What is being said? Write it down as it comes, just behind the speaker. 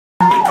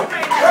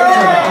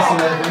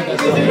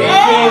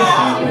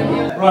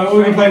Right, what are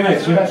we going to play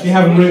next? We actually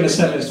haven't written a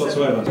set list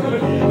whatsoever.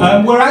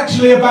 We're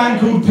actually a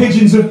band called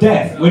Pigeons of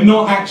Death. We're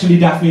not actually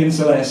Daffy and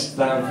Celeste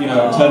that have, you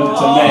know, turned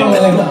into men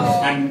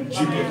and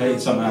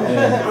duplicated somehow.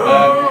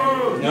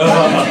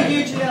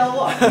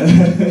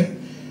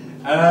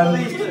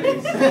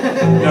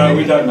 No,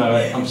 we don't know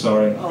it. I'm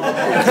sorry.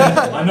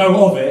 I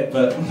know of it,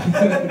 but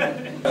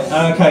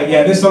okay.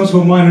 Yeah, this song's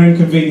called Minor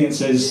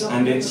Inconveniences,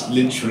 and it's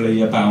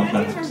literally about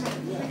that.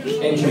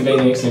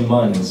 Inconveniencing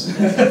minors.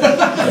 Yeah,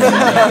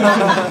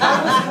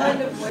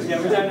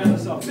 we don't know the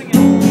song. Sing it.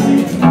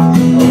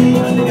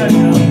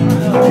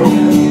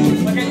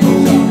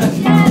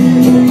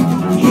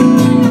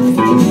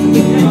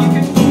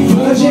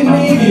 Virgin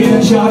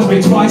Media charged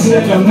me twice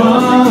a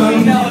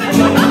month.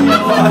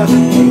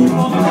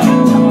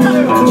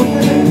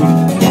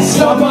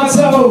 Stop my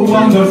toe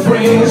on the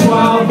fridge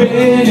while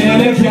being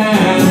in a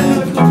can.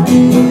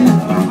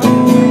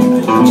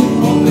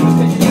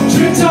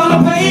 Tripped on a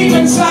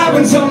pavement slab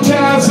when some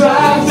cows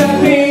laughed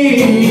at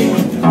me.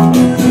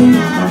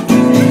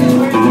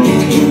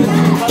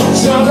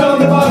 Stuck on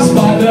the bus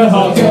by the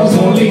hot girls,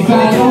 only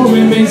fat old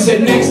women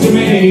sit next to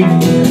me.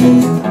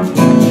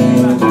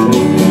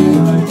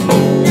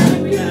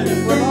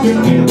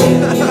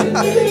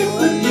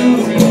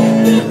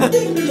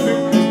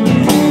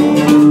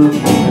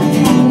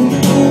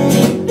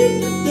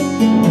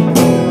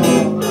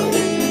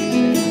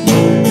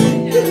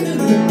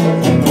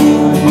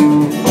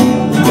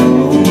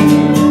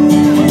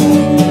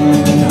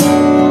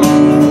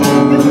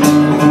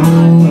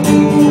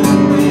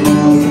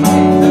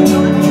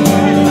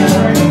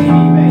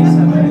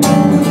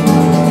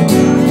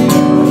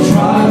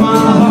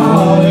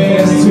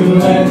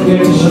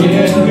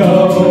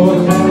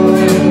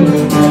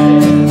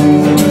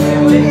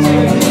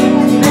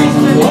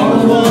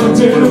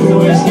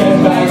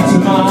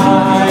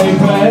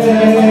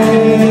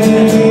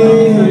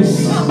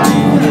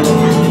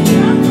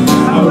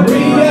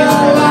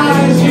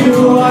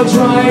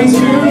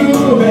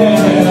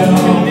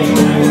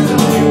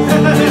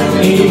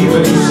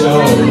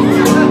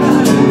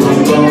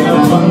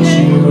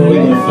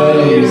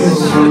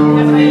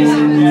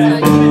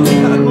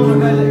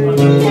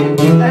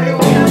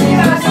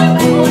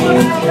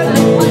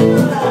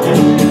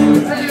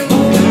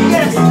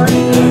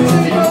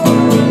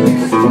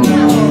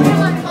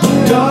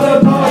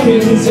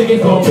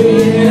 Ticket for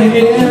being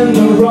in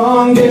the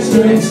wrong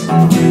district.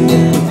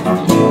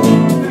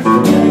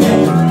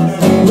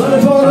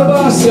 Running for the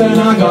bus and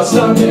I got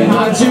stuck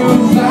behind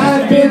two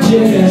fat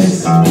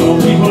bitches. No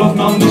people of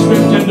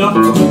nondescript gender.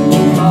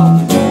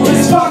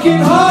 It's fucking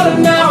hard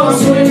and now I'm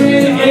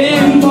swimming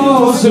in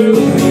ball soup.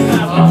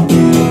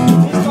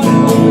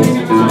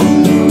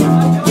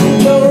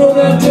 No room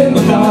left in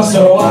the car,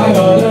 so I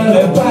gotta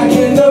live back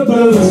in the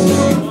booth.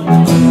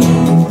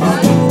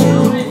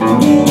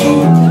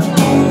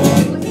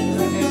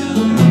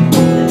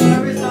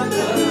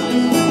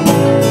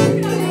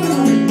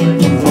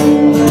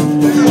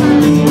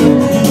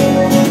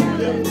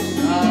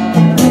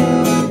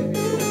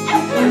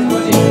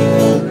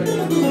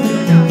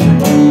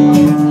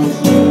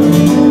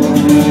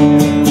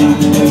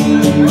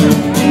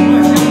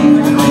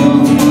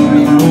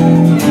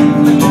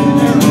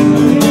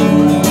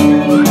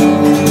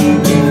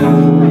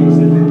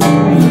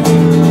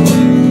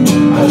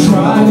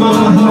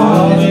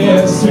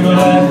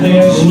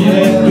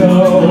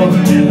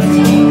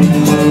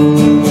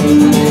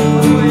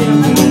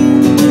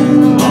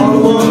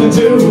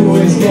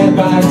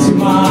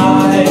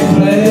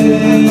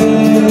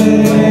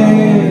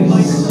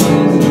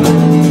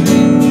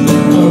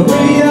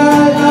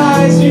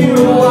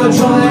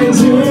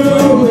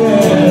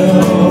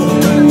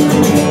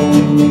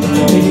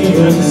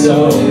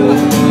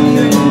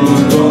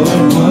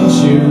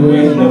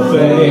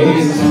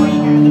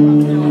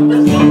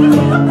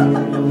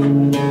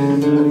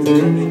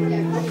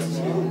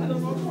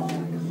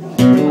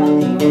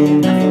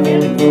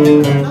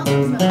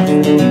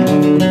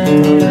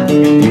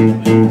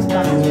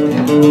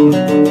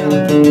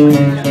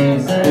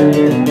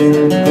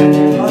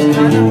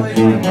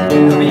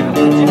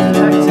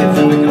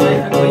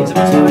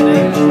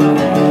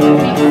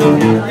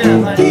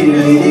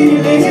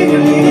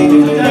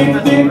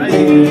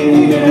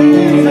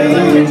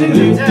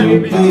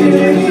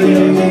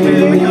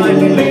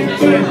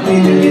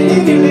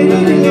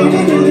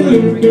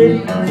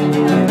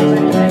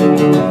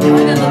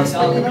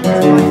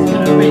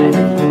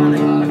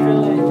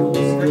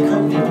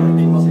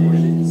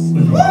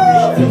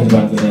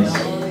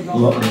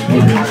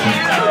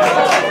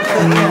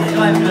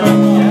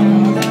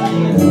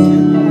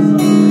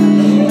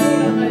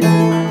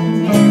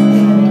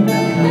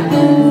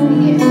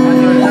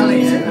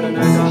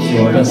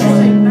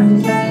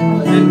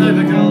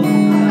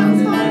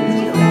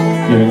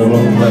 You're in the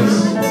wrong place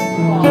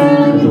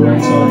at the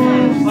wrong time.